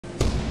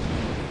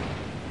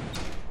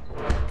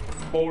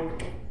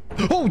bored.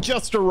 Oh,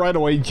 Jester right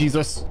away,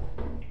 Jesus.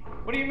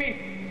 What do you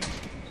mean?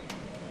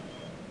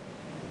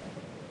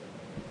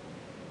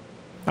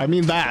 I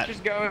mean that.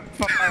 Just go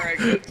fire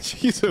exit.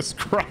 Jesus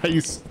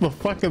Christ, the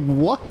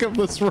fucking luck of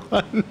this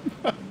run.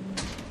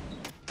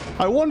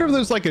 I wonder if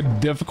there's like a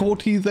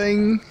difficulty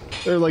thing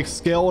or like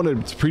scale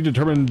and it's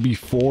predetermined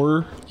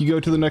before you go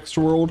to the next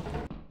world.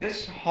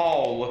 This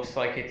hall looks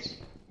like it's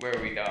where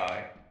we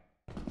die.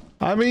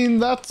 I mean,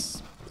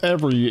 that's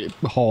every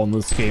hall in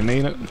this game,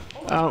 ain't it?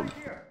 Right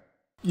here.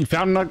 You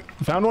found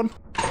one?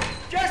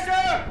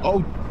 Jester!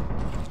 Oh,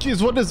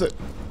 jeez, what is it?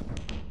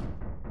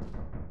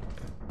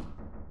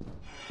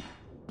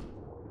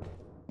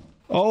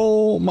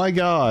 Oh my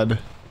God.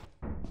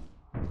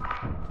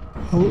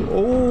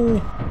 Oh.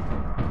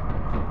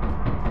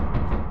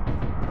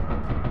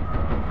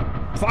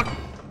 Fuck.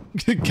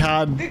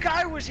 God. The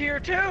guy was here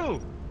too.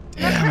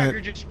 Damn Nutcracker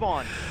it. just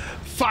spawned.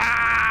 Fuck.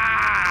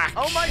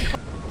 Oh my God.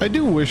 I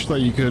do wish that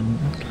you could,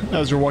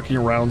 as you're walking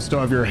around, still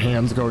have your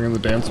hands going in the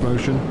dance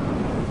motion.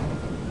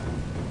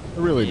 I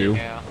really do.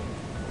 Yeah.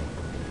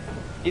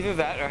 Either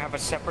that or have a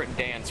separate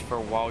dance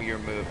for while you're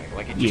moving.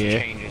 Like it just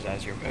changes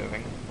as you're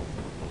moving.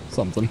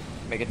 Something.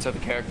 Make it so the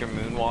character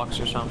moonwalks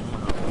or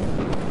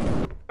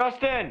something.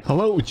 Justin!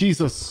 Hello,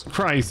 Jesus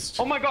Christ.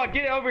 Oh my God,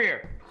 get over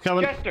here.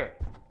 Coming. Jester!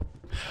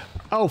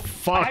 Oh,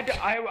 fuck.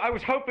 I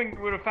was hoping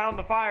you would have found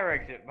the fire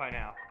exit by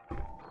now.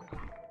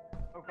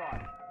 Oh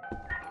God.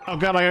 Oh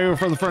God, I gotta go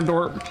for the front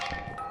door.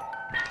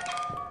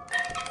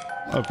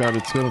 Oh God,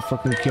 it's gonna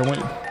fucking kill me.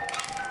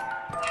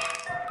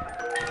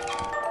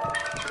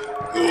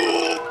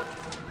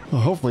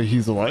 Well, hopefully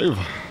he's alive.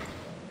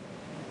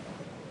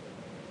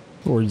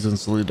 Or he's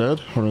instantly dead,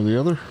 one or the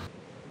other.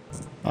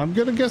 I'm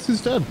gonna guess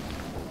he's dead.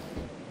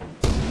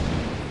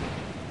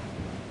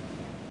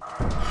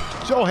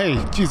 Oh,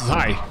 hey, Jesus,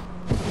 hi.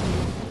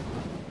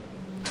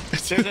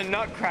 There's a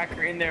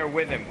Nutcracker in there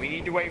with him. We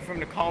need to wait for him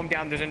to calm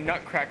down. There's a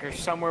Nutcracker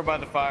somewhere by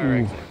the fire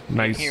exit.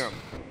 Nice. I can hear him.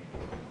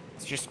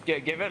 Let's just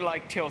give it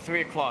like till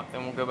 3 o'clock,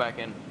 then we'll go back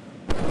in.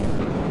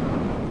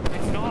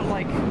 It's not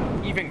like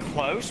even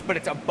close, but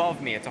it's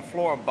above me. It's a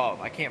floor above.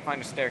 I can't find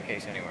a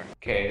staircase anywhere.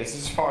 Okay, this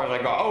is as far as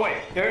I go. Oh wait,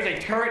 there's a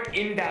turret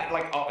in that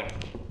like oven.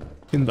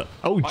 In the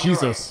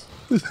Jesus.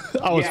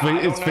 Oh, Yeah,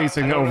 it's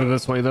facing over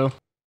this way though,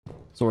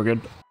 so we're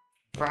good.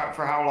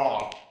 For how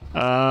long?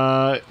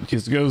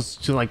 Just goes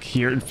to like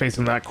here,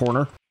 facing that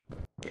corner.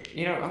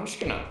 You know, I'm just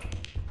gonna.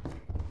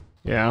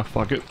 Yeah,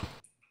 fuck it.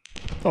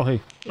 Oh hey.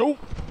 Oh,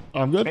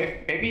 I'm good.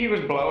 Maybe he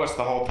was below us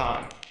the whole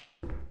time.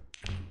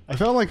 I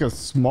found like a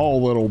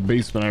small little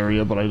basement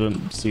area, but I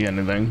didn't see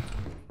anything.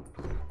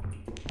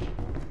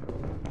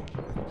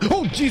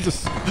 Oh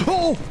Jesus!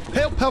 Oh,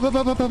 help! Help! Help!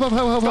 Help! Help! Help! Help!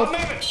 Help! Stop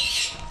Help! moving!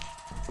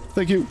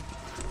 Thank you.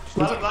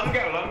 Let him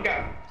go. Let him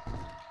go.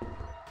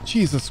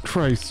 Jesus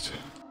Christ!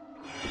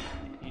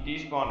 You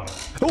despawned.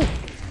 Oh!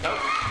 Nope.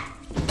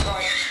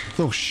 Alright.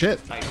 Oh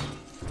shit! Nice.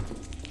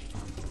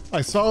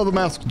 I saw the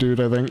masked dude.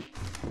 I think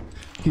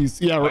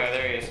he's Oh yeah,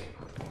 there he is.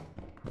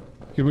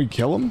 Can we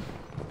kill him?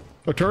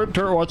 Oh, turret!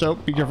 Turret! Watch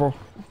out! Be careful!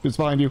 It's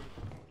behind you.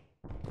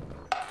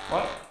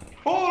 What?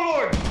 Oh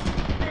Lord!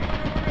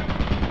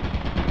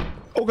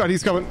 Oh God,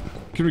 he's coming!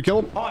 Can we kill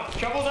him? Come on,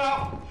 shovels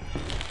out!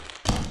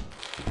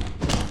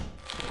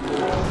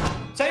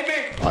 Save me!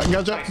 I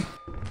gotcha. Nice.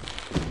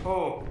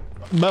 Oh.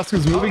 Mask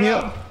is moving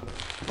yet?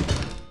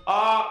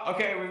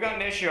 Okay, we've got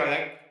an issue, I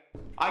think.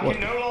 I can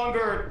no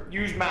longer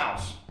use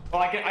mouse.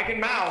 Well, I can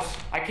mouse,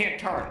 I can't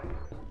turn.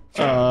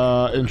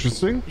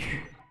 Interesting.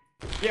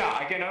 Yeah,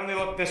 I can only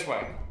look this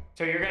way.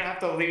 So you're gonna have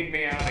to lead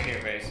me out of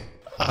here, base.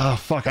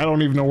 Fuck, I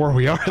don't even know where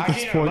we are at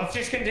this point. Let's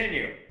just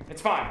continue.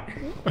 It's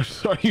fine.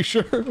 Are you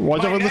sure?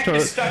 Watch out for the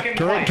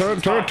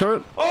turret.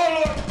 Turret.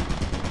 Oh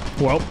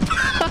Lord!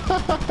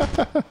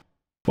 Well.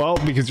 Well,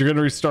 because you're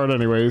gonna restart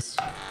anyways.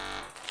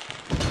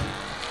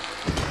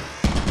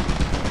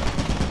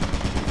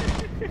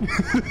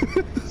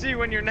 See,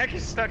 when your neck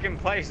is stuck in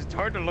place, it's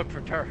hard to look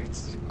for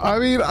turrets. I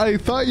mean, I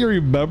thought you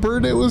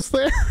remembered it was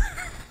there.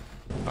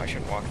 I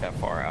shouldn't walk that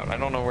far out. I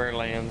don't know where it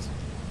lands.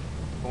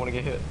 I want to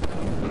get hit.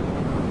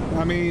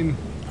 I mean,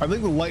 I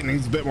think the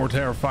lightning's a bit more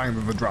terrifying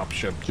than the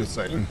dropship, just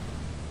saying.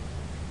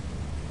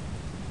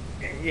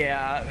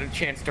 Yeah, a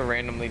chance to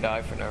randomly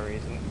die for no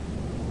reason.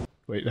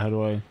 Wait, how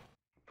do I?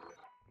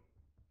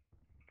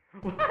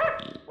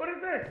 What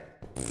is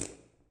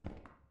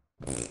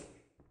this?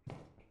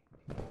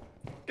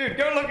 Dude,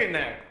 go look in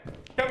there.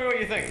 Tell me what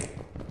you think.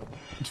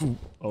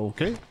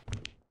 Okay.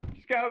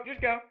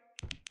 Just go.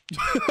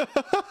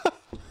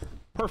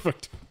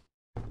 Perfect.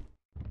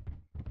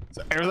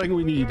 So everything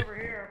we need. Over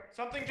here.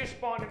 Something just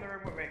spawned in the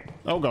room with me.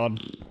 Oh God.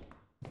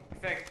 I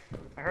think.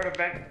 I heard a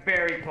vent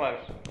very close.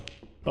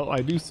 Oh, I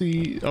do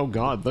see. Oh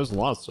God, there's a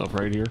lot of stuff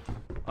right here.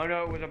 Oh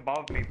no, it was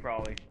above me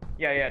probably.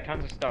 Yeah,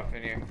 tons of stuff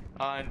in here.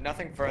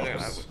 Nothing further. I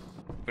would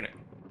open it.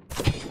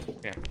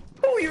 Yeah.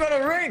 Oh, you got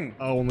a ring!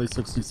 Oh, only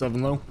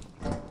 67 though.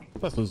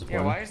 That's disappointing.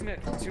 Yeah, why isn't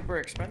it super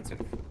expensive?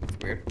 It's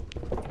weird.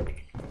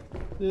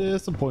 Yeah,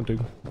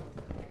 disappointing.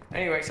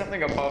 Anyway,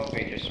 something above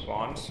me just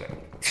spawned, so.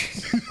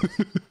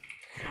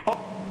 Oh.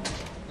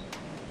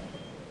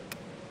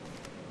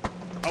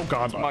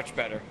 God. Much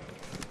better.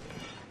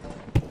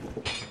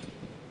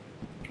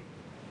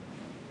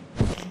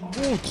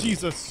 Oh,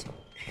 Jesus.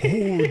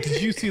 Oh,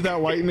 did you see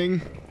that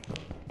lightning?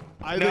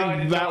 I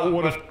think that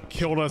would have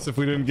killed us if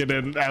we didn't get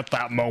in at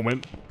that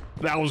moment.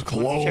 That was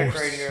close. Check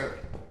right here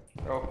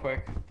real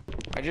quick.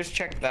 I just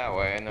checked that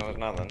way and there was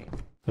nothing.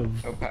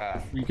 No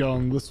path. We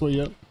gone this way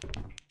yet?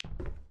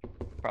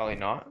 Probably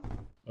not.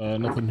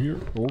 Nothing here.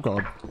 Oh,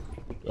 God.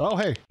 Oh,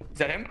 hey. Is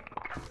that him?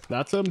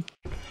 That's him.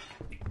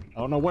 I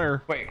don't know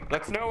where. Wait,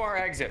 let's know our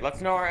exit. Let's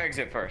know our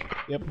exit first.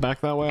 Yep,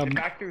 back that way.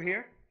 Back through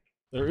here?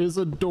 There is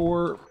a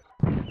door.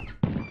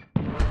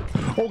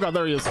 Oh, God,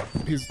 there he is.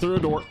 He's through a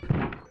door.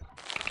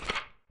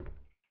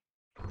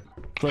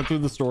 Right through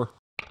the store.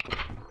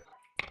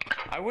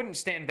 I wouldn't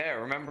stand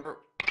there, remember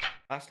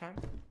last time?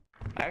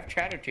 I have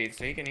chatter teeth,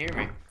 so he can hear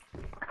me.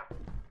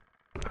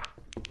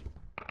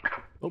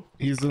 Oh,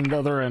 he's in the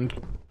other end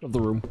of the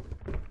room.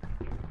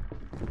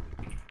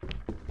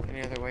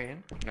 Any other way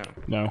in? No.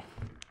 No.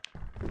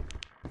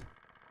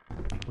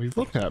 Well, he's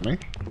looked at me.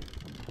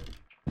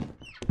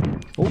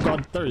 Oh,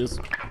 God, there he is.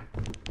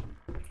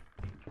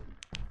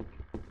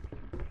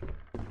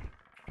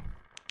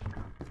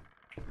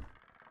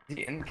 Is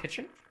he in the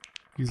kitchen?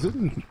 He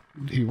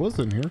was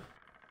in here.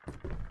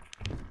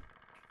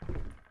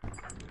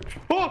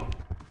 Oh!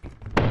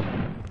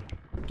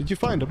 Did you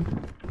find him?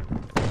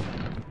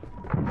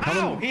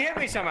 Ow! He hit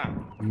me somehow!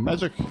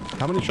 Magic.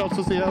 How many shots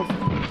does he have? 2!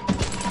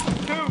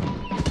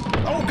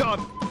 Oh, God!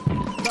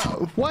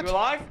 What? You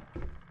alive?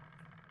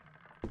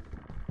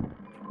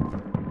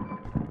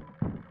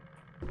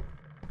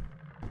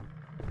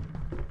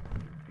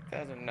 He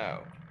doesn't know.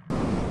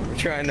 We're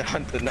trying to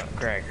hunt the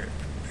Nutcracker.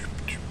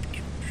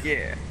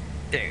 Yeah.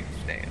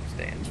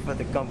 Stands for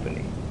the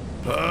company.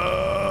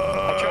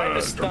 I tried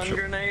to stun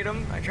grenade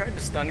him. I tried to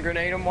stun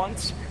grenade him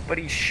once, but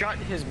he shut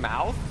his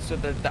mouth so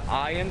that the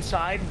eye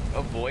inside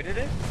avoided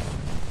it.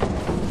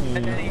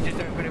 And then he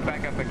just opened it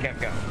back up and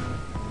kept going.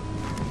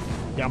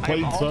 Yeah,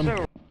 played, son.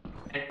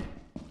 It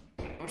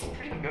was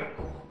pretty good.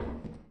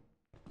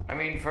 I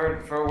mean,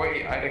 for what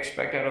I'd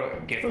expect out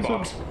of a gift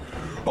box.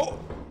 Oh!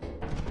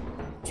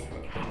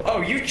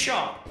 Oh, you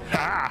chump!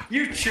 Ah!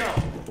 You chump!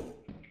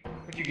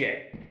 What'd you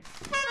get?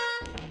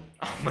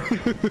 Oh my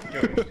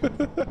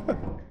God.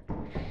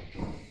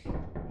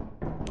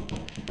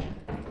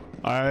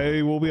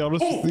 I will be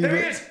honest with you. There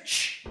he is!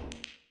 Shh!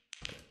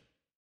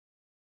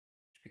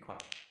 Be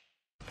quiet.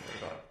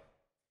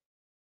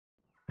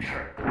 Be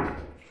quiet.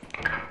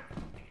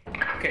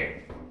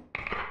 Okay.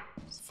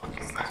 What the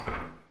fuck is that?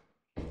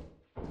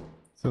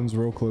 Sounds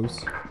real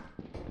close.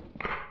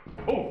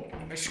 Oh,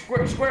 a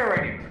square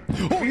right here.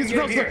 Oh, he's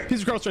across there.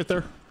 He's across right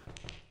there.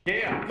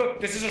 Yeah, look,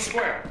 this is a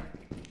square.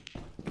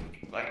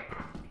 Like,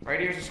 right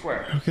here's a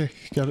square. Okay,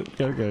 got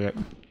it.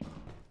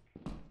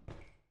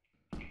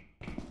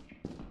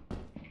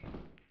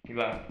 He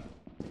left.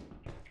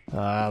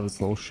 Ah, this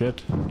little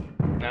shit.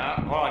 No,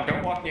 hold on,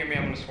 don't walk near me,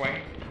 I'm gonna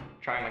swing.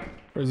 Try and like...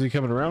 Or is he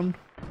coming around?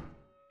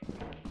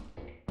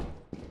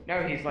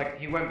 No, he's like,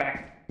 he went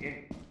back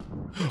in.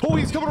 Oh,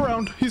 he's coming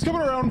around! He's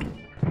coming around!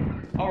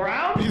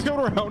 Around? He's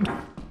coming around!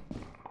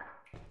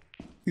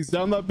 He's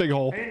down that big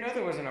hole. I didn't know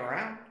there was an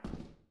around.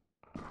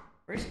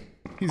 Where is he?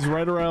 He's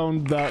right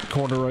around that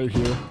corner right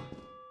here.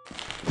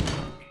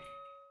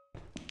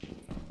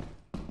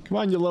 Come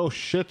on, you little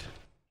shit.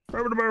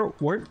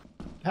 Where?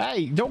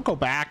 Hey, don't go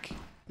back,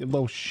 you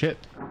little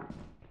shit.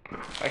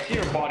 I see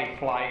your body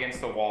fly against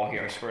the wall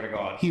here, I swear to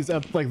God. He's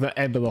at like the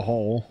end of the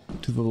hole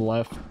to the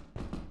left.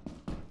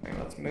 Okay,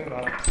 let's move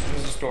on.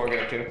 Where's the store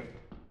go to?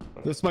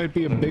 This might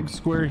be a big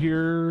square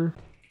here.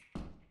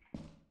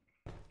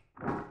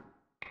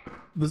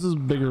 This is a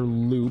bigger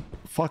loop.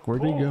 Fuck,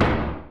 where'd he go?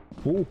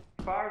 Oh.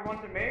 Fired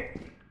once at me.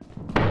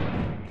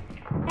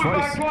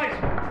 Twice. Twice.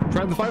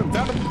 Tried to fight him.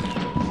 Found him.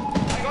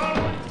 I got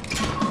him.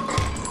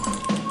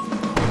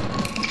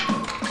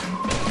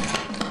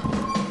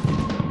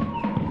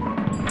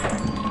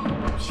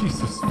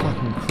 Jesus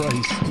fucking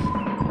Christ.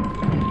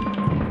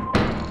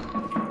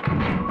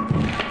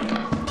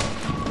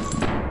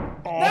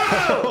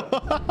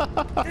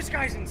 No! This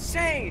guy's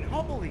insane.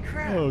 Holy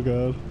crap. Oh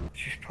god.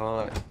 Just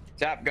pull it.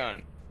 Zap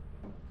gun.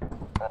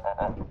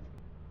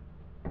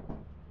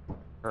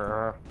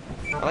 I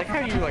like how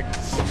you like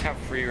just have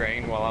free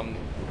reign while I'm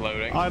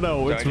loading. I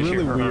know, So it's I just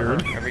really hear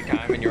weird. every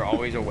time, and you're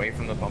always away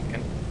from the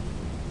pumpkin.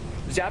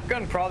 Zap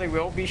gun probably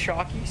will be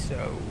shocky,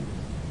 so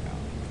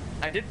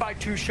I did buy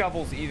 2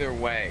 shovels either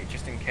way,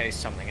 just in case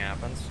something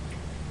happens.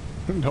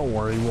 Don't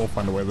worry, we'll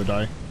find a way to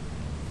die.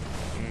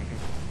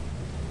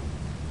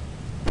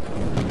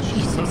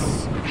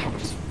 Jesus.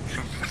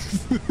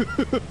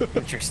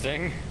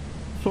 Interesting.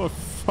 Oh,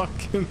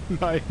 fucking,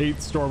 I hate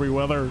stormy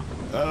weather.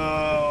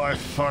 Oh, I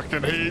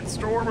fucking hate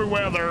stormy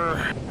weather.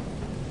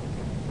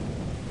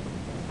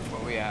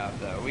 What we have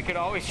though, we could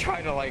always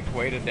try to like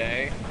wait a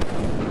day,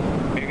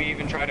 maybe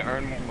even try to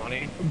earn more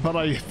money. But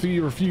I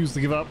refuse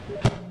to give up.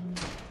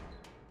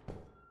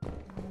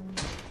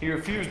 He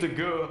refused to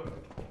go.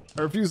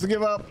 I refuse to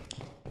give up.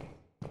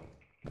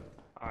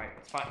 Alright,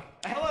 It's fine.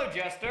 Hello,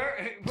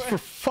 Jester. For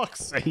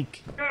fuck's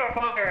sake. Go to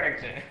fire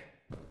exit.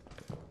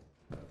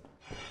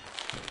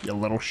 You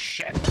little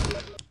shit.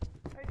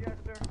 Hey,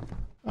 Jester.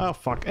 Oh,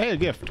 fuck. Hey, a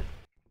gift.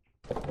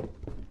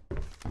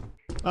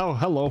 Oh,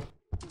 hello.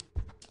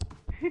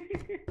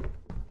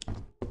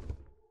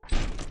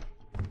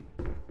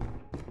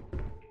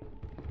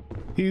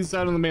 He's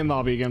out in the main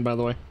lobby again, by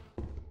the way.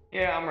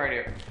 Yeah, I'm right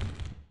here.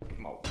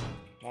 Come on.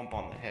 Wump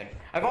on the head.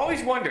 I've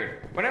always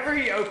wondered, whenever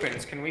he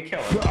opens, can we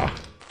kill him?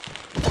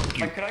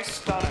 Like, could I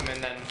stun him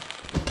and then...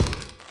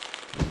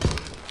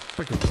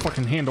 Freaking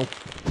fucking handle.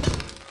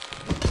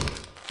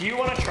 Do you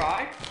want to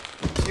try?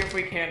 See if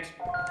we can't...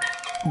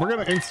 We're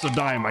gonna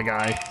insta-die, my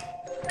guy.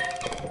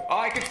 Oh,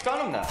 I could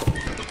stun him, though.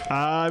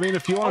 I mean,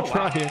 if you want to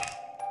try wow. it.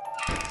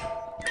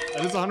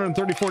 That is a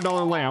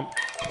 $134 lamp.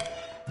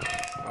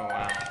 Oh,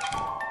 wow.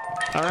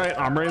 Alright,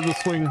 I'm ready to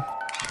swing.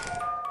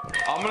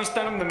 I'm gonna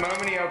stun him the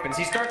moment he opens.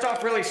 He starts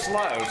off really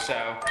slow,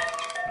 so...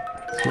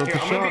 Worth Here,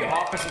 a I'm gonna be shot.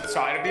 opposite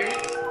side of you.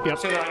 Yep.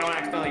 So that I don't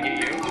accidentally get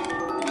you.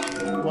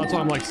 Well, that's why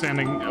I'm like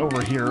standing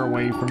over here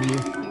away from you.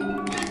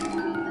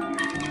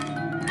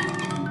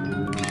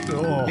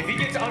 Oh, If he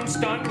gets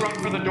unstunned, run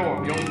for the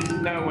door. You'll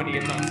know when he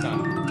gets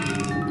unstunned.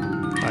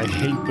 I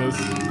hate this.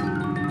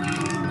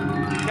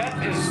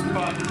 Death is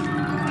but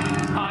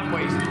time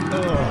wasted.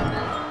 Oh!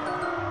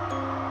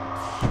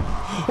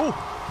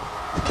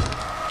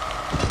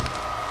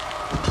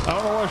 I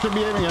don't know what I should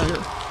be aiming at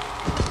here.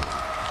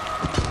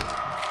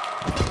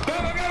 Go,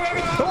 go, go,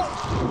 go, go!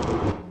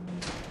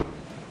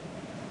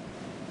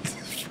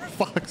 For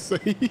fuck's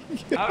sake.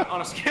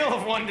 On a scale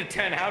of 1 to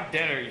 10, how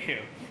dead are you?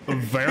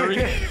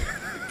 Very.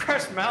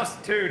 Press mouse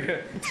 2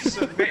 to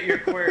submit your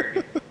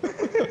query.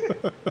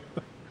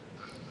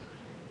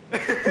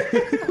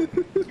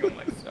 Kill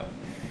myself.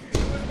 It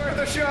was worth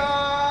a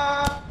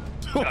shot!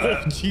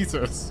 Oh,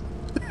 Jesus.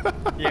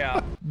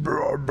 Yeah.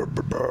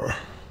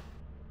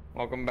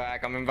 Welcome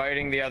back. I'm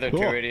inviting the other two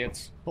Cool.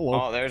 idiots.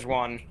 Hello. Oh, there's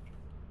one.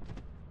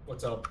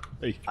 What's up?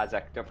 Hey.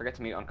 Isaac, don't forget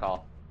to mute on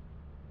call.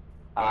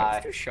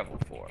 Let's do shovel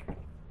 4.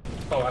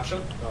 Oh,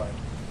 action? Alright.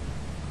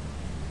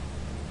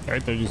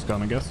 Alright, they're just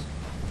gone, I guess.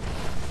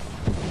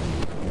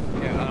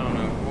 Yeah, I don't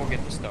know. We'll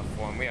get the stuff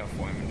for him. We have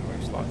 4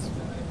 inventory slots.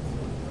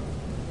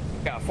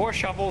 Got 4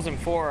 shovels and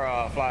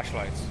 4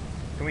 flashlights.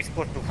 Can we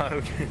split the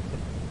load?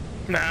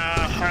 Nah,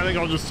 I think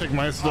I'll just take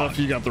my stuff.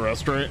 You got the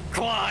rest, right?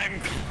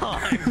 Climb,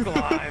 climb,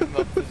 climb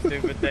up the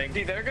stupid thing.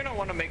 See, they're gonna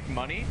want to make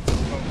money,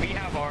 but we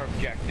have our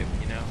objective,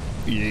 you know?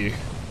 Yeah.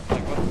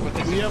 Like what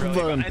this We is have really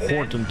the about. And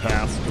important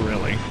task,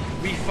 really.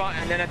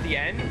 and then at the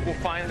end, we'll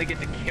finally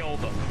get to kill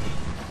them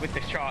with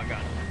the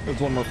shotgun. There's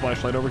one more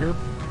flashlight over here.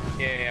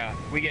 Yeah, yeah.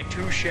 We get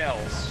 2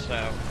 shells, so...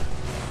 I'm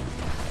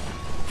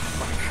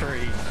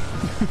free.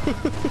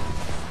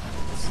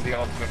 This is the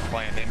ultimate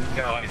plan. They have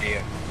no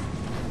idea.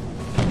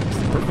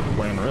 Perfect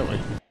plan, really.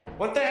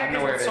 What the heck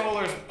is with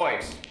Solar's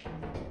voice?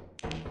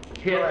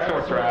 He has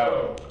sore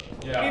throat.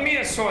 What do you Yeah. mean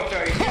a sore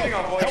throat? He's using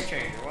a voice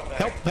changer. What the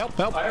Help, heck? help,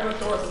 help. I have a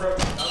sore throat.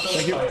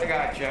 Thank you. I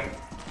gotcha.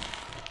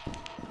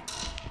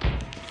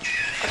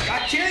 I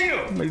kill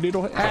you! My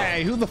little...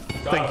 Hey, who the...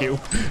 Thank you.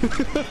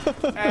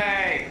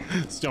 Hey!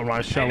 Still my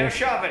Hey, shovel. no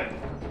shoving.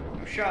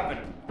 No shoving.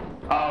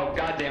 Oh,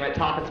 god damn it,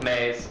 top it's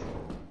maze.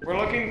 We're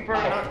looking for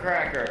a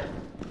Nutcracker.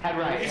 Head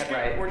right, head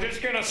right. We're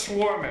just gonna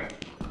swarm him.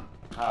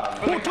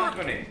 For the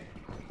company.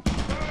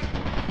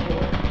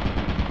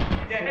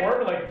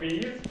 Swarm like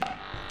bees?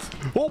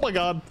 Oh my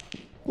god.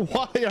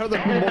 Why are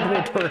there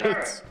multiple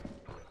turrets?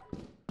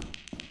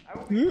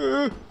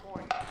 Yeah.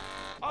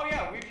 Oh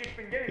yeah, we've just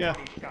been getting Yeah.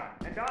 them each time.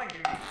 And dying to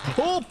me.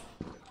 Oh!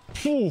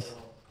 Ooh.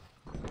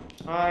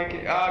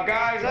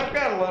 Guys, I've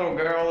got a little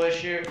girl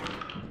issue.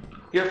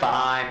 You're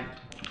fine.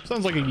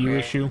 Sounds like a you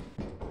issue.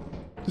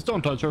 Just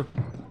don't touch her.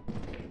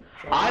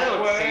 I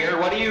don't see her,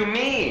 what do you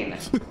mean?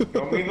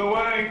 Show me the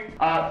way.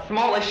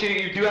 Small issue,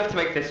 you do have to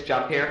make this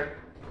jump here.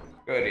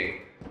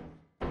 Goody.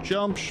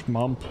 Jump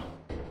schmump.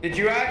 Did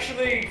you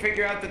actually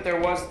figure out that there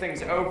was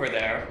things over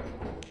there?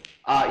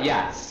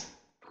 Yes.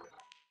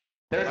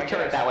 There's I a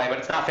turret guess. that way, but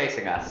it's not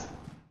facing us.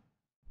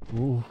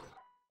 Ooh.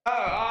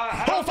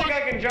 I don't think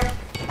I can jump.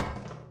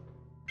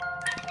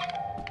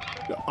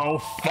 Oh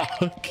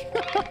fuck.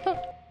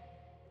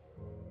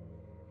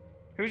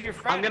 Who's your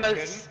friend? I'm gonna...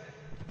 Gooden?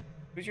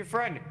 Who's your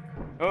friend?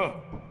 Oh.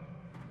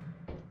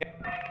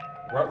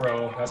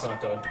 Ruh-roh, that's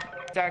not good.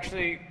 It's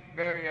actually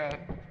very,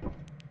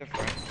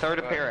 different. Third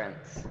but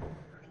appearance.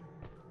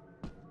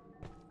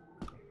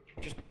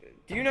 Just,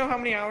 do you know how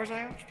many hours I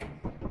have?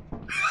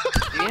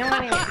 Do you know how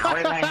many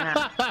hours I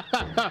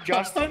have?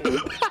 Justin?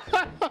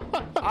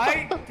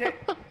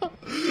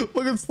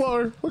 Look at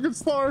slower. Look at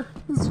slower.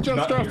 This is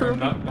just Not after here, him.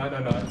 not.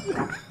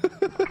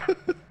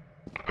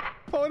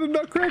 Oh, and a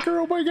Nutcracker.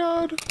 Oh my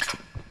god.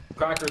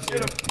 Crackers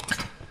here.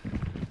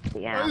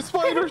 Oh, a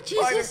spider.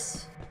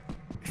 Jesus.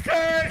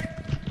 Hey!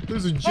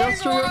 There's a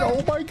jester.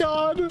 Oh my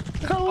god.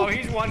 Help. Oh,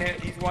 he's one hit.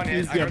 He's one hit.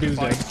 He's, I yeah, heard the he's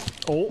dead.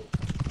 fight. Oh.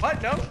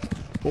 What? No?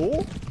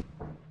 Oh.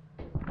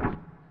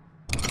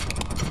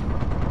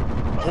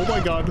 Oh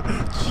my god.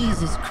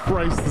 Jesus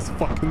Christ, this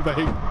fucking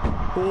thing.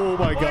 Oh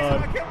my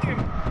god.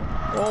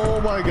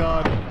 Oh my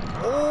god.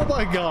 Oh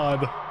my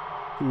god.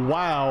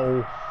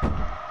 Wow.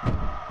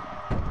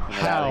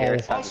 How?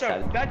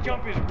 Also, that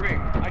jump is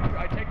rigged.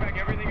 I take back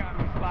everything I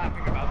was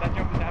laughing about. That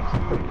jump is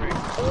absolutely rigged.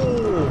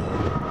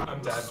 Oh.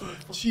 I'm dead.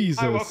 Jesus.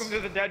 Hi, welcome to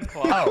the Dead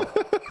Club. Oh,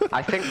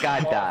 I think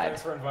God died.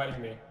 Thanks for inviting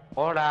me.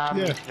 Hola.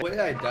 Yeah. The way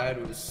I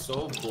died was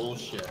so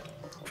bullshit.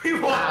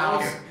 Wow.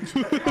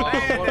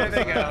 There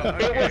they go.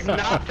 It was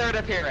not third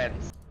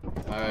appearance.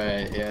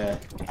 Alright, yeah.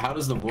 How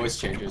does the voice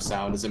changer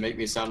sound? Does it make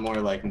me sound more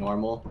like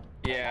normal?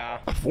 Yeah.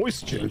 A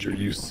voice changer,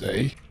 you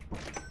say?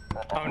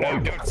 Oh no,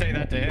 don't say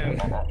that to him.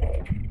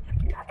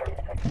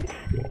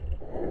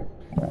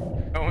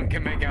 No one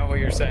can make out what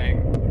you're saying.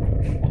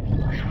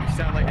 You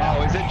sound like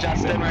Oh, is it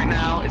Justin right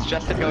now? Is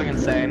Justin going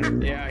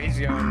insane? Yeah, he's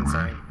going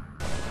insane.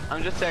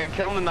 I'm just saying,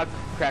 killing the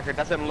Nutcracker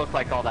doesn't look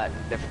like all that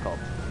difficult.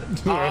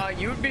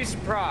 You'd be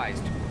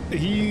surprised.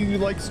 He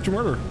likes to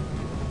murder.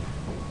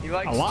 He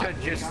likes A lot. to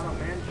just...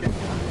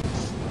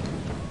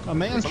 A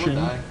mansion. Someone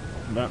die?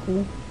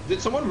 No.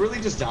 Did someone really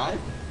just die?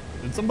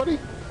 Did somebody?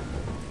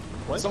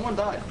 What? Someone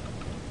died.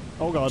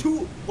 Oh god.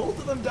 Both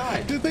of them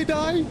died. Did they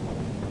die?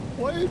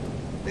 What?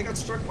 They got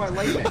struck by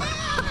lightning.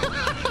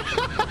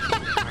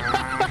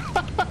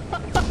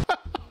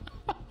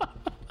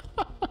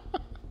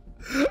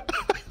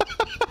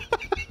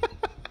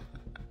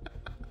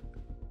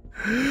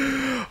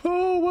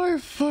 Oh my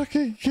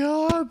fucking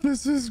god,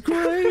 this is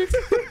great.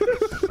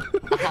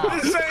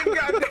 the same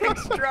goddamn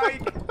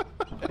strike.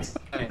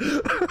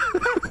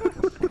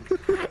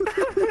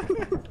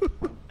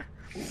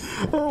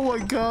 Oh my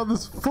god,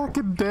 this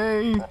fucking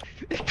day.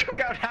 It took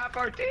out half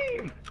our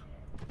team.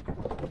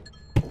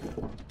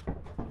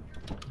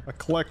 I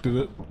collected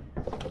it.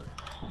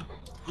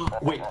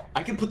 Wait,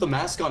 I can put the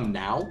mask on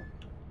now?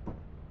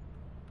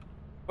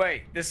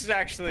 Wait, this is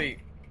actually...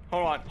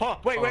 Hold on. Huh,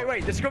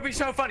 wait. This is gonna be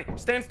so funny.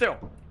 Stand still.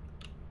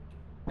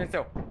 Stand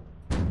still.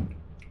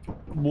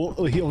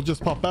 Well, he'll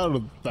just pop out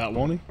of that,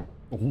 won't he?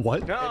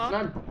 What? No. It's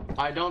not,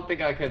 I don't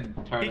think I could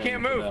turn He it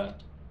can't into move.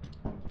 that.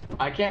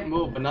 I can't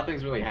move, but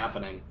nothing's really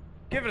happening.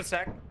 Give it a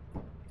sec.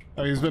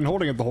 Oh, he's been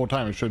holding it the whole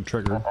time. It should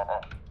trigger.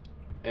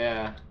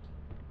 Yeah.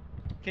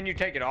 Can you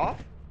take it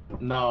off?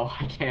 No,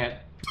 I can't.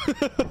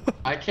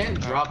 I can't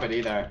drop it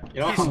either.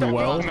 You know He's how stuck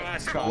well, with the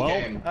mask on. well,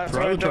 game. That's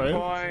try what to the try it.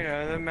 point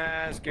of the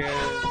mask is.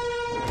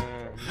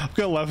 I'm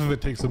gonna laugh if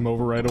it takes him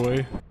over right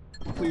away.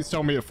 Please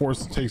tell me it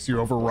force takes you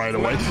over right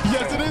away.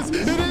 Yes, it is!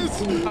 It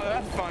is! Oh,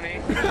 that's funny.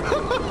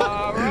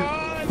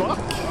 Run! Fuck!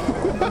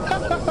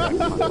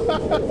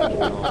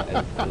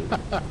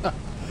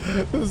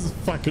 This is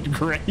fucking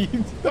great.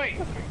 Wait.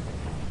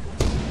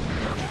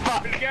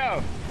 Where'd it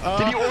go?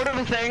 Did you order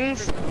the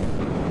things?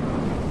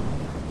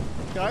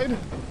 Guide?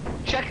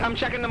 I'm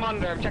checking the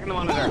monitor. I'm checking the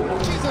monitor.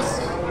 Jesus!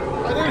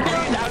 I didn't He's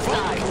hear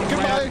outside. He's right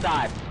Goodbye.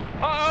 outside.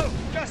 Uh-oh!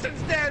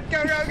 Justin's dead!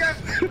 Go!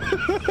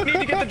 Need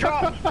to get the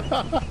drop!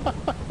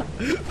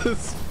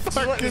 This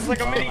It's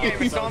like a mini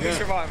game in zombie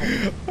survival.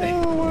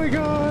 Oh my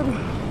god.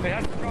 They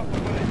have to drop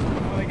them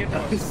when they get to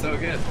us. It's so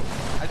good.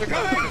 They're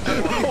coming!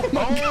 Oh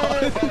my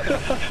god.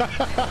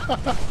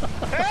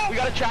 Help! We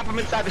gotta trap him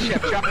inside the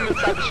ship. Trap him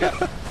inside the ship.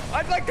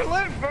 I'd like to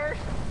live first!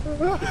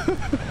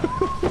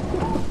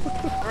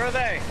 Where are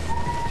they?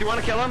 Do you want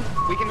to kill him?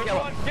 We can kill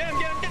Come him. on, get him!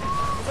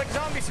 It's like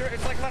zombies,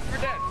 it's like Left 4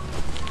 Dead.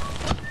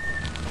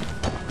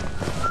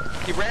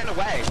 He ran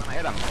away when I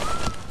hit him.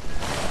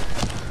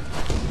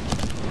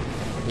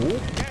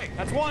 Okay,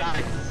 that's one.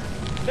 Nice.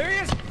 There he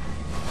is!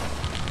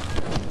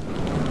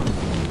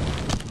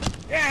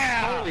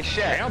 Yeah! Holy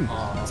shit.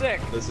 Aw,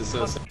 Sick. This is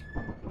so sick.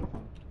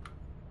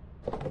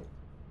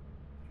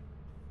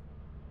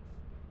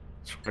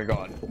 Swear to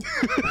God.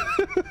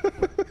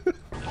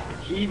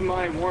 Heed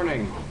my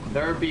warning.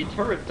 There be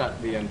turrets at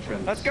the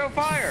entrance. Let's go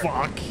fire!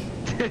 Fuck.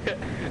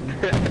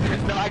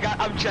 No,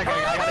 I'm checking.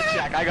 I gotta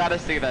check. I gotta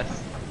see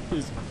this.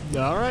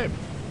 Alright.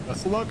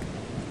 Best of luck.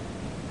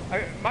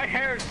 My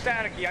hair is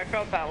staticky, I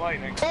felt that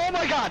lightning. Oh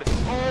my god!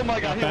 Oh my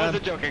god, he bad.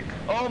 wasn't joking.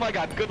 Oh my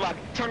god, good luck.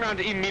 Turn around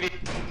to immediately.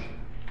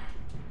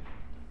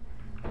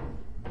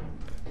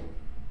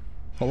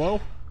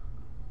 Hello?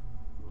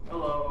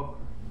 Hello.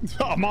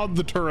 I'm on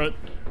the turret.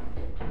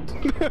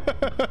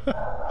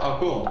 Oh,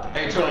 cool.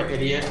 Hey, turret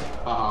idiot.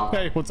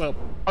 Hey, what's up?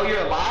 Oh,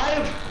 you're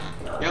alive?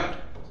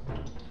 Yep.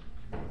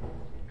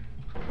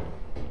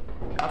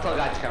 I'll tell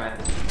guys to come in.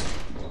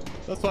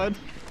 That's fine.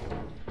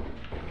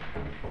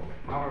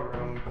 Our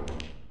room.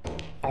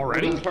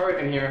 Already? There's a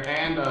turret in here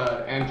and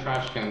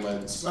trash can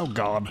lids. Oh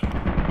god.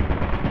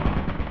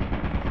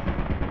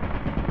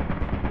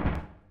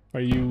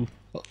 Are you...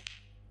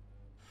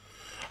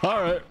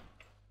 Alright.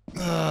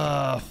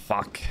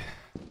 Fuck.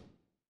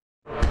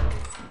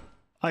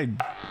 I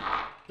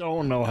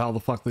don't know how the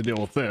fuck they deal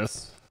with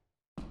this.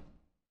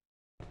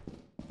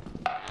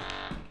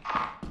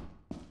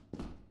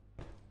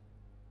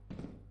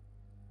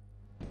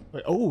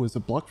 Wait, oh, is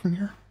it blocked from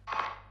here?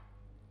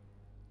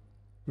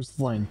 Where's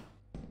the line?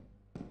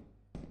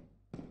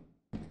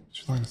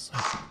 Which line is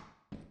that?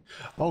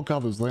 Oh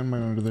god, there's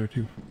landmine under there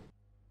too.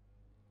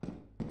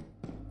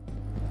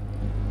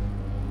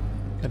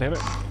 God damn it.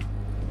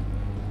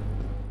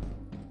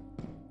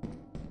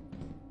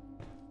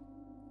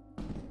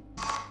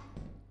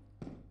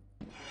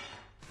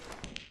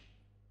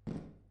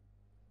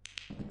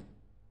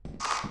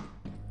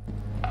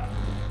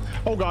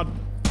 Oh god.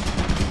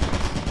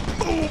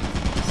 Oh.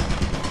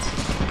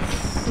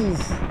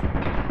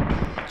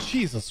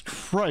 Jesus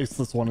Christ,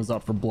 this one is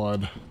out for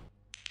blood.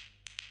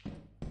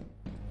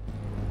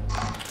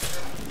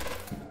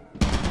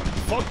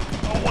 Fuck.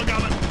 Oh, I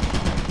got it.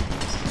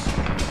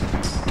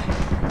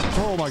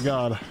 Oh my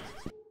god.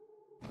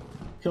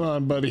 Come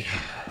on, buddy.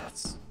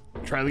 Let's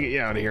try to get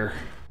you out of here.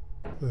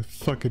 The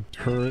fucking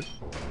turret.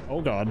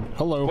 Oh god.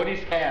 Hello. What do you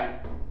spam?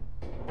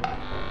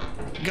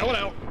 Going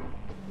out.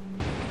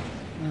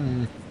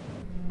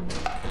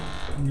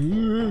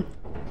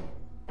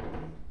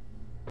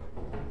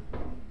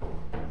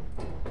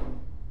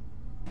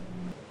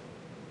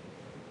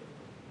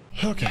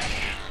 Okay.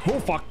 Oh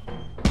fuck.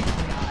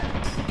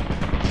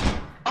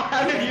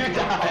 How did you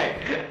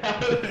die? How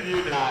did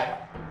you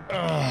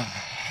die?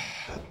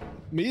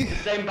 Me?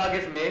 Same bug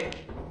as me?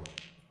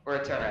 Or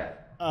a turret?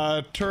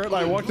 Turret,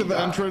 I walked in the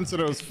entrance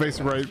and it was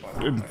facing right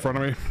in front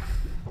of me.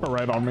 Or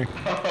right on me.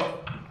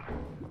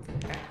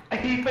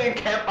 He been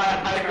camped by a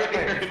hydrant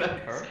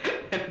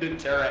and the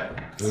turret.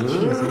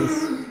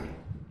 Jesus.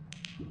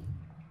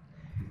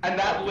 And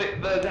that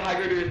lit the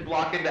hydrant is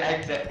blocking the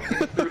exit.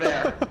 He's through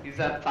there. He's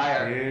on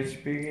fire. It's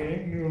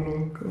beginning to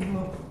look a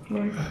lot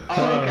like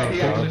Oh, okay,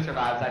 he actually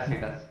survives. I see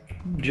this.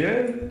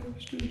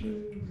 just as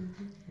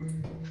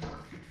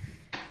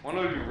One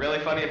would be really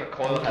funny if a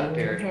coil had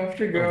appeared. have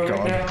to go Oh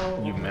god.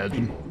 now. You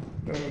imagine?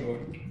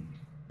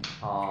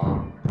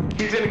 Aww.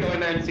 He's gonna go in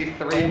there and see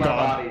three more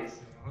God. bodies.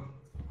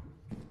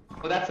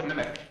 Well, that's a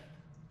mimic.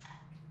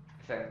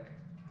 I think.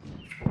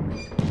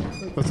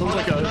 That sounds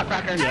like a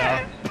Nutcracker.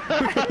 yeah.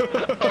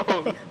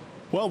 Oh,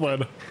 Well then.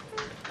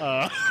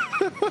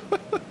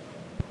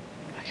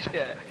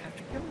 shit.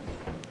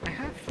 I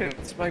have to.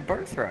 It's my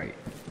birthright.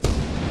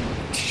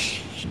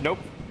 Nope.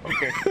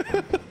 Okay.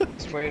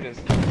 This way it is.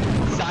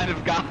 Sign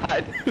of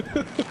God.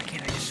 Why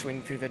can't I just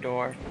swing through the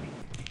door?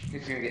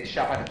 He's gonna get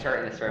shot by the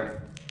turret in this room.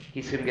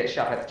 He's gonna get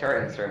shot by the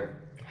turret in this room.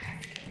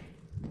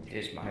 It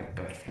is my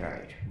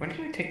birthright. When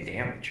did I take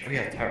damage? Oh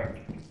yeah, turret.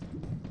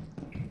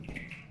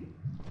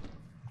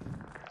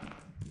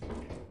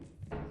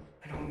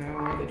 I don't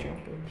know where the jump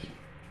is.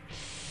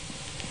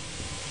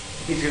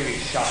 He's gonna be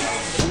shot out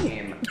of the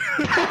game.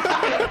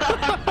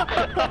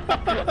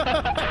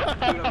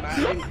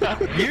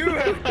 You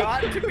have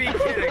got to be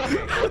kidding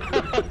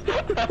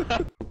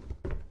me.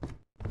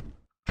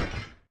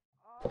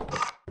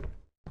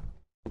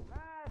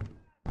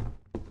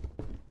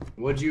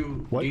 Would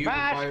you? What? Do you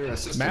Mask! require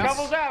assistance? Mask?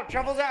 Shovels out!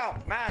 Shovels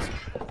out! Mask!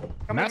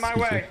 Come in Mask my is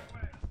way!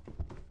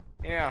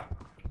 Yeah.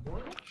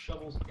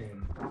 Shovels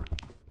in.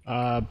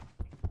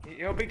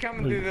 He'll be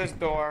coming through this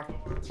door.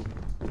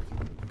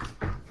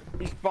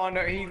 He spawned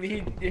out.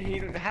 He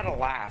had a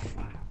laugh.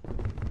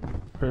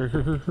 Oh,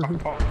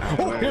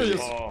 here he is.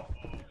 Oh.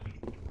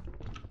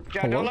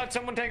 Yeah, Hello? don't let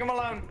someone take him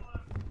alone.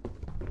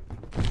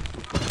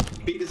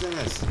 Beat his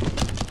ass.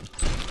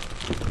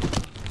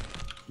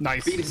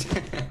 Nice. Beat his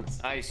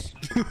ass. Nice.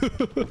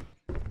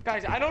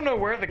 Guys, I don't know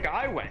where the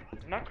guy went.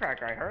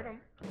 Nutcracker, I heard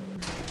him.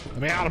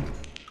 Let me out him.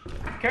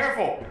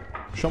 Careful!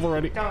 Shovel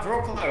ready. Sounds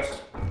real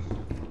close.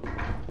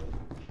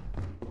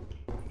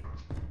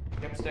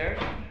 You upstairs?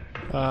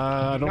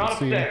 I don't Not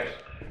see him. upstairs.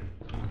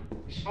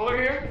 Is Fuller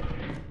here?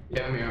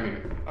 Yeah, I'm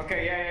here.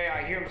 Okay, yeah,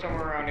 I hear him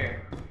somewhere around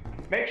here.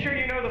 Make sure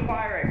you know the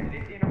fire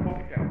exit. It's in a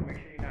bookshelf. Make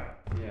sure you know.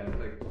 Yeah, it's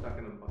like stuck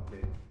in a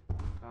bucket.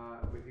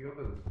 If you go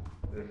to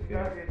this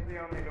It's the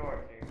only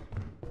door, it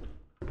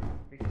seems.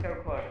 He's so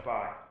close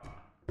by.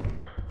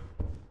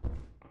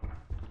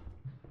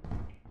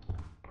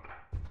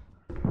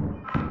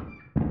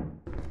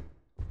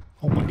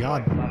 Oh my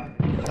god.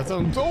 That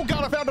sounds. Oh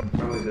god, I found him!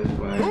 Probably this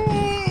way.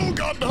 Oh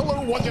god,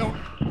 hello! Watch out!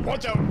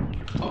 Watch out!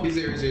 Oh, he's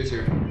here, he's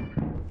here.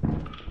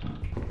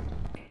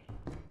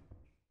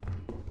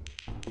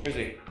 Where is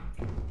he?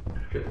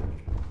 Shit.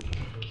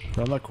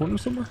 Around that corner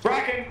somewhere?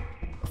 Bracken!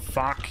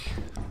 Fuck.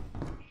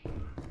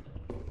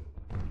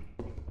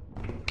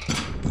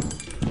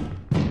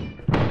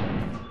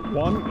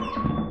 One.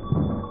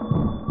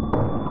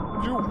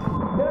 Two.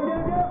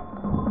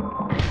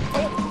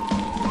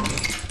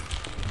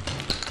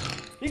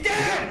 He's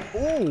dead!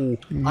 Oh!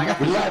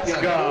 Let's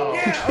go.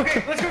 Yeah,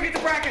 okay, let's go get the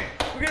Bracken!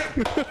 We're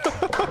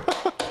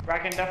gonna...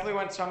 Bracken definitely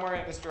went somewhere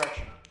in this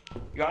direction.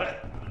 You got it?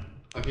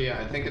 Okay, yeah,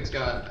 I think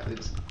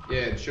yeah,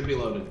 it should be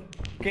loaded.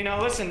 Okay,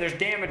 now listen, there's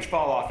damage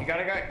fall off. You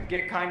gotta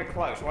get kind of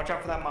close. Watch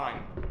out for that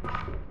mine.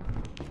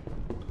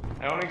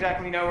 I don't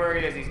exactly know where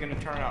he is. He's gonna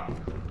turn up.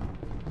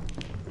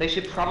 They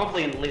should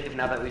probably leave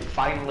now that we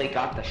finally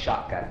got the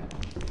shotgun.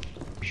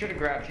 Should have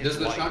grabbed his Does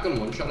the light. shotgun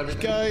one-shot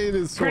everything? Guy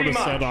is sort Pretty of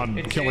much. set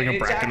on killing a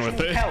Bracken it's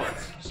with actual it.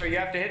 pellets, so you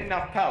have to hit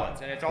enough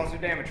pellets, and it's also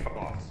damage fall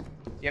offs.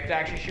 You have to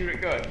actually shoot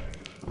it good.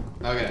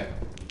 Okay.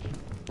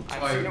 So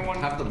I've I seen one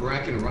have the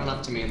Bracken run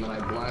up to me and then I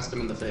blast him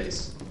in the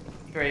face.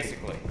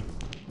 basically.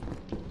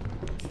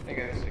 I think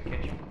this is a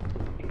kitchen.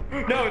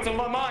 No, it's a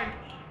mine.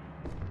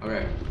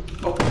 Okay.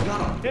 Oh,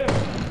 got him.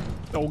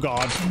 Oh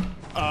god.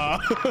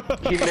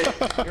 He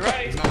missed. You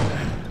ready? He's not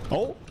dead.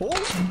 Oh,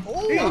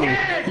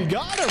 did! he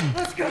got him.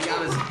 Let's go. He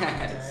got his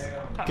ass.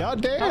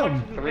 God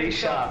damn. 3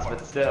 shots,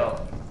 but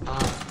still.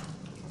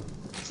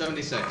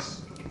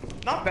 76.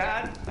 Not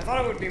bad. I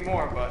thought it would be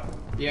more, but.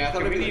 Yeah, I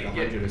thought Okay, it'd we be need like to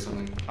get- 100 or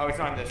something. Oh, it's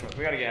not this one.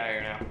 We gotta get out of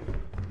here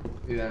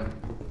now.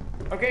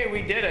 Yeah. Okay,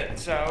 we did it.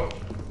 So.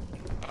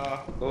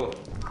 Ooh.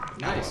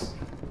 Nice.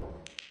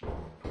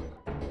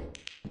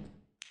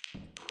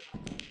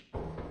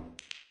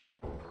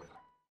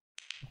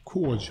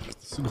 Cool, just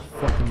through the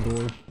fucking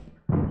door.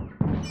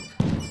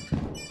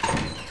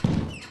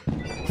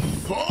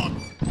 Fuck!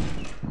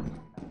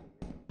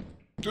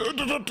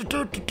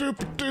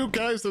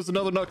 Guys, there's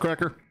another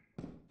Nutcracker.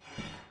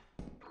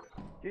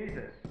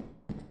 Jesus.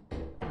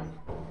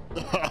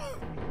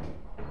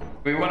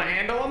 We want to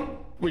handle him?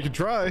 We can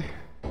try.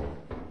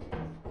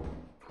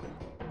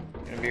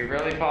 Gonna be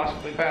really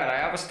possibly bad. I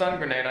have a stun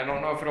grenade. I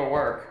don't know if it'll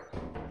work.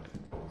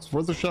 It's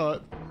worth a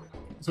shot.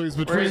 So he's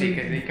Where is he?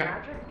 between. Can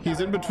he He's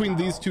in between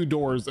these two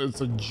doors.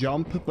 It's a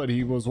jump, but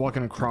he was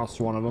walking across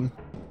one of them.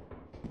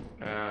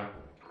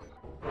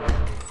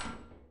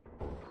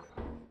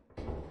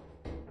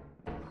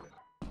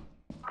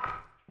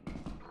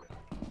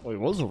 Well, he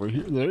was over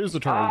here. There is a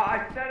turret.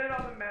 I set it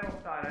on the middle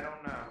side. I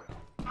don't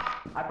know.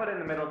 I put it in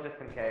the middle just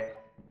in case.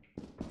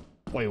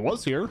 Wait, he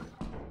was here.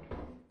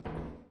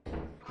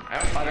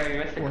 Oh, you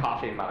missed the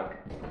coffee mug.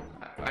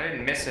 I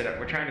didn't miss it.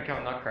 We're trying to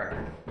kill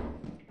Nutcracker.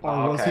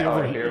 Oh, was okay. he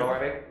over Here here?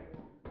 already?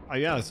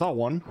 Yeah, I saw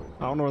one.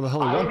 I don't know where the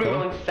hell he I would went be though.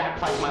 willing to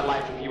sacrifice my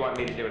life if you want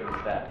me to do it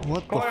instead.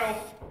 What the? Coil.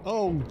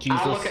 Oh, Jesus.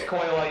 I'll look at Coil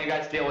while you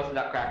guys deal with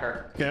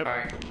Nutcracker. Yep.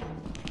 Alright.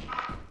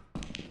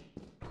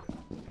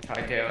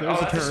 Hightail. There's Oh, a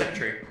that's a turret.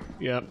 sentry.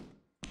 Yep.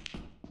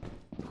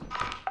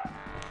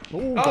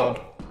 Oh, Oh!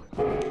 God.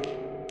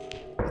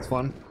 That's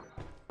fun.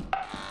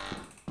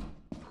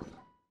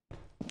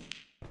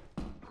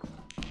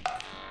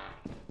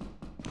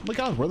 Oh my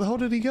God, where the hell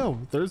did he go?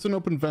 There's an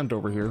open vent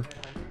over here.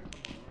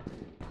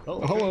 Oh,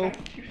 hello.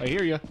 I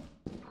hear you.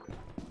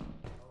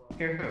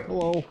 Here, who?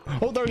 Hello.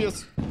 Oh, there he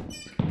is.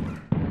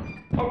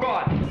 Oh,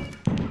 God!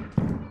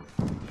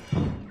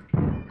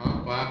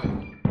 What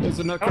happened? There's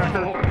a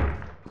Nutcracker.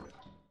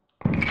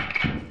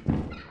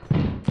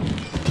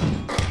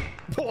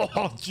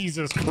 Oh,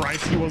 Jesus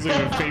Christ, he wasn't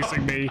even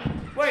facing me.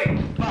 Wait!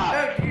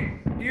 No,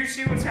 do you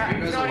see what's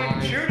happening? He's not even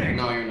alive. shooting!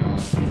 No, you're not.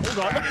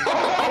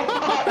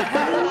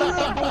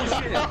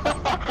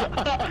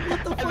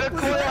 And the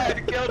Coil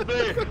had killed me.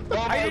 Oh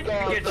I my didn't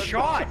god. even get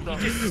shot!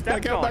 He just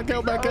stepped Back out, on back me.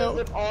 out, back That out.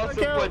 was an awesome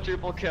Back out.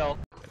 quadruple kill.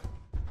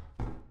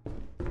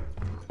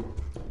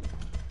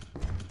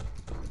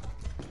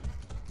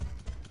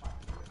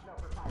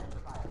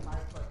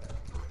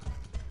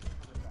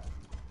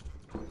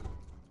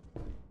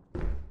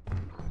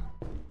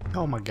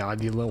 Oh my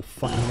God, you little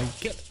fucking thing.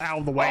 Get out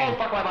of the way. Oh,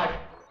 fuck my life.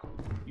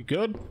 You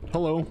good?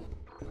 Hello.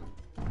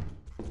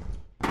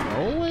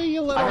 Oh, way,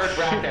 you little I heard shit.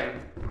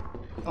 Bracken.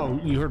 Oh,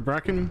 you heard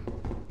Bracken?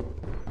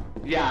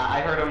 Yeah, I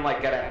heard him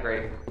like get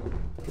angry.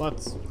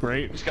 That's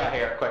great. Just got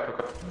here, quick.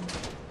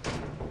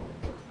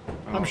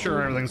 I'm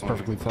sure everything's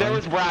perfectly fine. There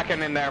was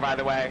Bracken in there, by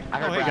the way. I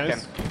heard Oh, hey, Bracken.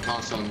 guys.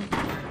 Awesome.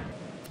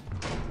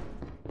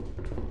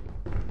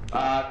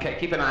 Okay,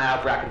 keep an eye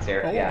out. Bracken's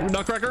here. Oh, Yeah.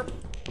 Nutcracker.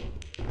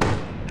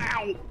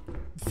 Ow.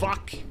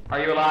 Fuck. Are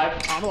you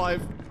alive? I'm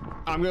alive.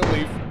 I'm gonna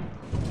leave.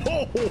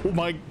 Oh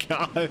my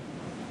God.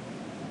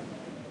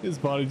 His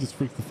body just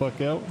freaked the fuck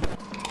out.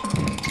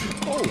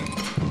 Oh.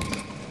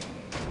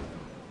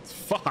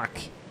 Fuck.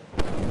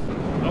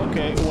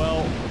 Okay,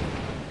 well,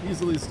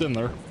 he's at least in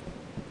there.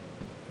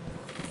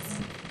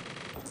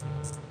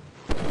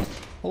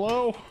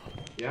 Hello?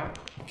 Yeah.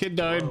 Kid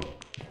died.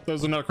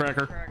 There's a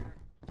Nutcracker.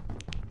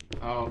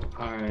 Oh,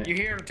 alright. You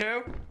hear him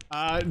too?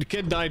 The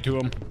kid died to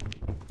him.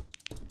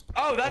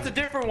 Oh, that's a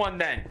different one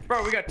then.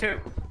 Bro, we got two.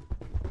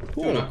 Two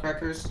Cool.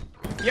 Nutcrackers?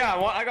 Yeah,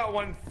 well, I got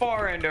one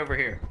far end over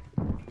here.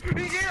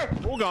 He's here!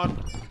 Oh God.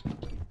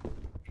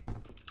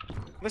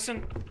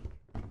 Listen.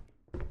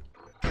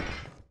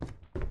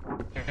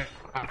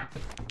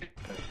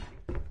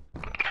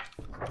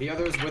 The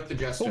other's with the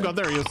jester. Oh God,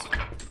 there he is.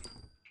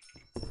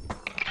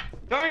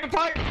 Don't even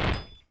fight!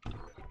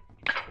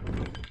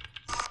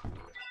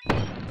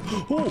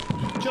 Oh,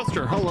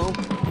 Jester, hello.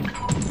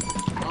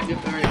 Oh,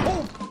 yep, there he is.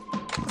 Oh,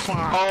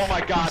 fuck. Oh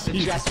my god, the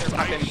Jesus, Jester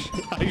fucking.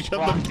 I shut the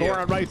rocked door you.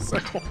 on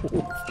myself.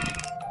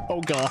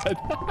 Oh God.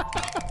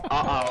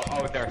 Uh-oh,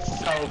 oh, they're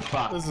so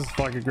fucked. This is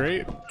fucking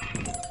great.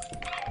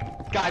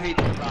 Guy needs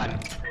to run.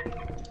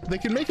 They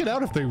can make it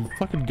out if they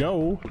fucking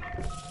go.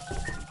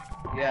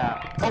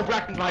 Yeah. Oh,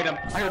 Bracken's behind him.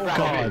 I heard Oh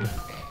Bracken. God.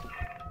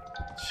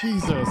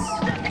 Jesus.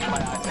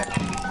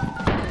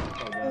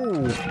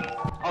 Oh,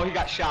 Oh, he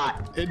got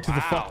shot. into the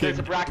Wow. There's fucking.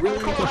 a Bracken.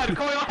 Oh,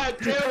 Coil had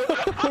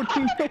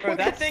two. Bro,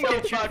 that thing so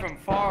hits you fucked. from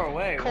far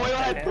away. What Coil the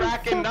had heck?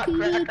 Bracken, Fuck you.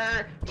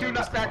 Nutcracker, two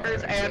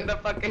Nutcrackers, and the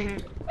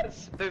fucking.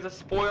 There's a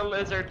spoil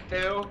lizard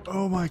too.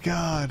 Oh my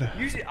God.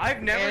 Usually,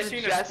 I've never And seen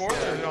a Jester. sport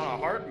lizard on a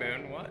hard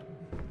moon. What?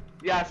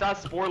 Yeah, I saw a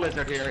spore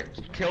lizard here.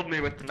 It killed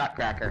me with the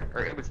Nutcracker.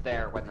 Or it was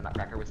there when the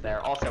Nutcracker was there.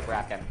 Also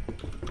Bracken.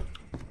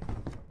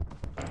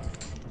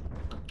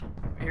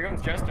 Here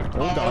comes Jester.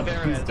 Oh god,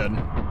 there it he's is. dead.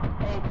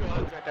 Oh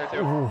god, it's right there too.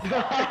 Ooh.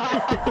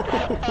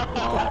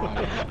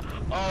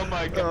 Oh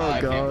my god. Oh, I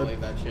can't God.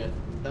 believe that shit.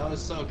 That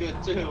was so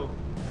good too.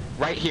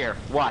 Right here.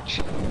 Watch.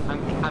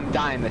 I'm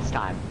dying this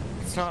time.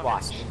 It's not.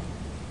 Watch.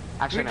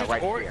 Actually, You no, just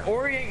right here.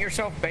 orient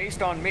yourself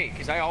based on me,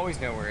 because I always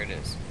know where it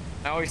is.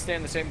 I always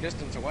stand the same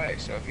distance away,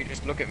 so if you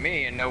just look at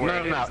me and know where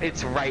No, it is. no,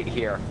 it's right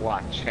here.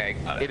 Watch. Okay,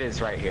 got it. It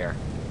is right here.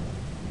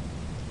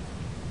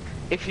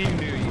 If you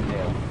knew, you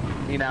knew.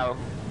 You know.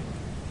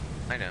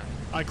 I know.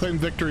 I claim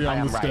victory I on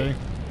am this right. day.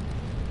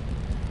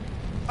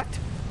 What?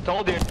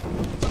 Told you.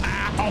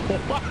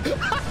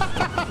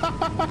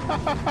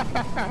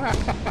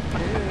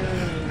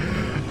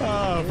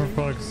 Oh, for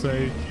fuck's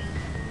sake.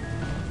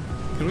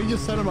 Can we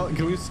just set him up?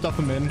 Can we stuff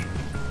him in?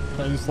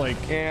 Can I just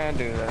like Can't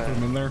do put that.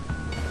 him in there?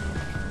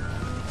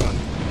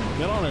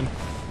 Get on in.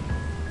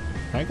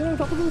 Can I get on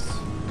top of this?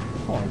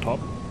 Oh, on top.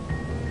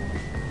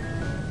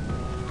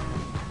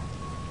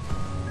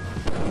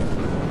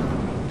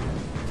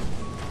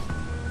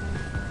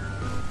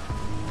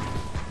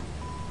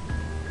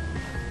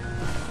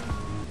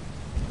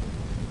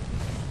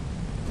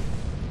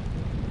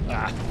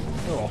 Ah.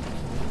 Oh.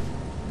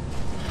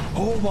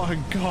 Oh my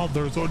god,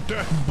 there's a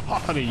dead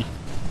body.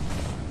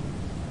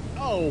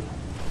 Oh.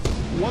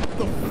 What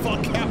the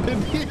fuck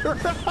happened here?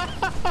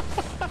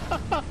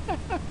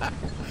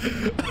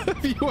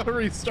 If you want to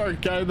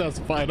restart game, that's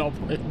fine. I'll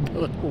play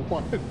another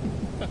one.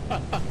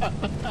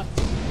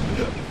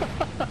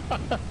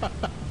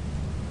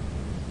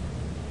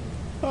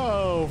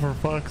 Oh, for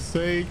fuck's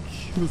sake.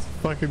 This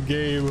fucking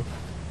game.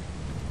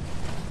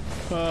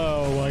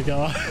 Oh my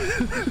god.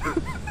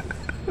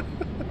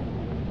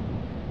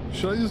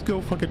 Should I just go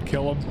fucking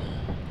kill him?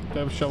 Do I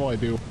have a shovel? I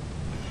do.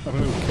 I'm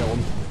gonna go kill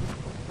him.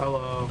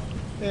 Hello.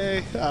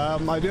 Hey,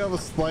 I do have a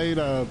slight,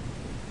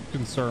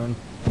 concern.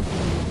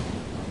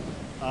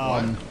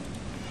 What?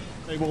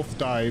 They both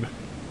died.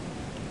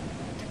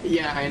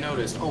 Yeah, I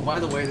noticed. Oh, by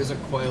the way, there's a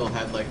coil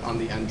head like on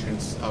the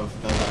entrance of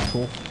the.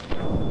 Cool.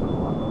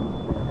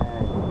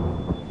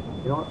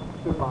 You don't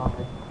survive.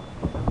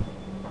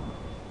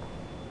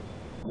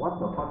 What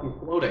the fuck? He's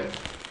floating.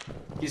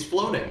 He's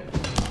floating.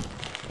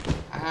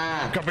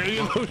 Ah. Come here,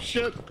 you little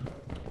shit!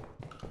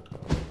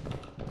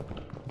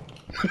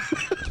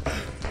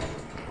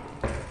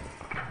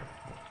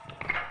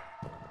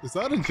 Is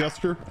that a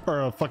jester?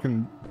 Or a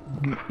fucking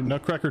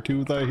Nutcracker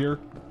 2 that I hear?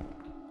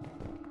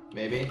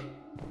 Maybe.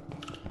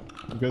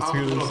 You guys Oh,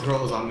 hear little this?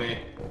 girl's on me.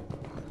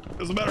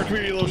 Doesn't matter, come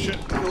here, you little shit!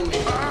 Kill me.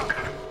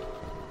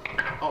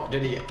 Oh,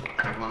 did he?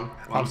 Come on.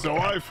 I'm still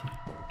alive!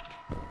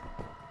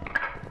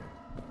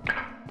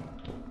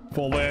 If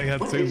only I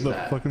had What saved is the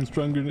that? fucking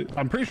strong grenade.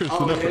 I'm pretty sure it's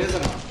Oh, the it Nutcracker. is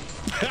enough.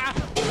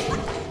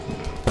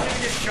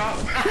 Get shot.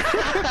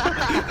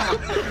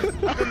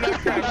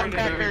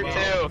 Nutcracker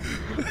too.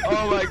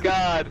 Oh my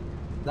god.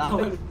 That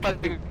was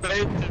Fucking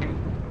amazing.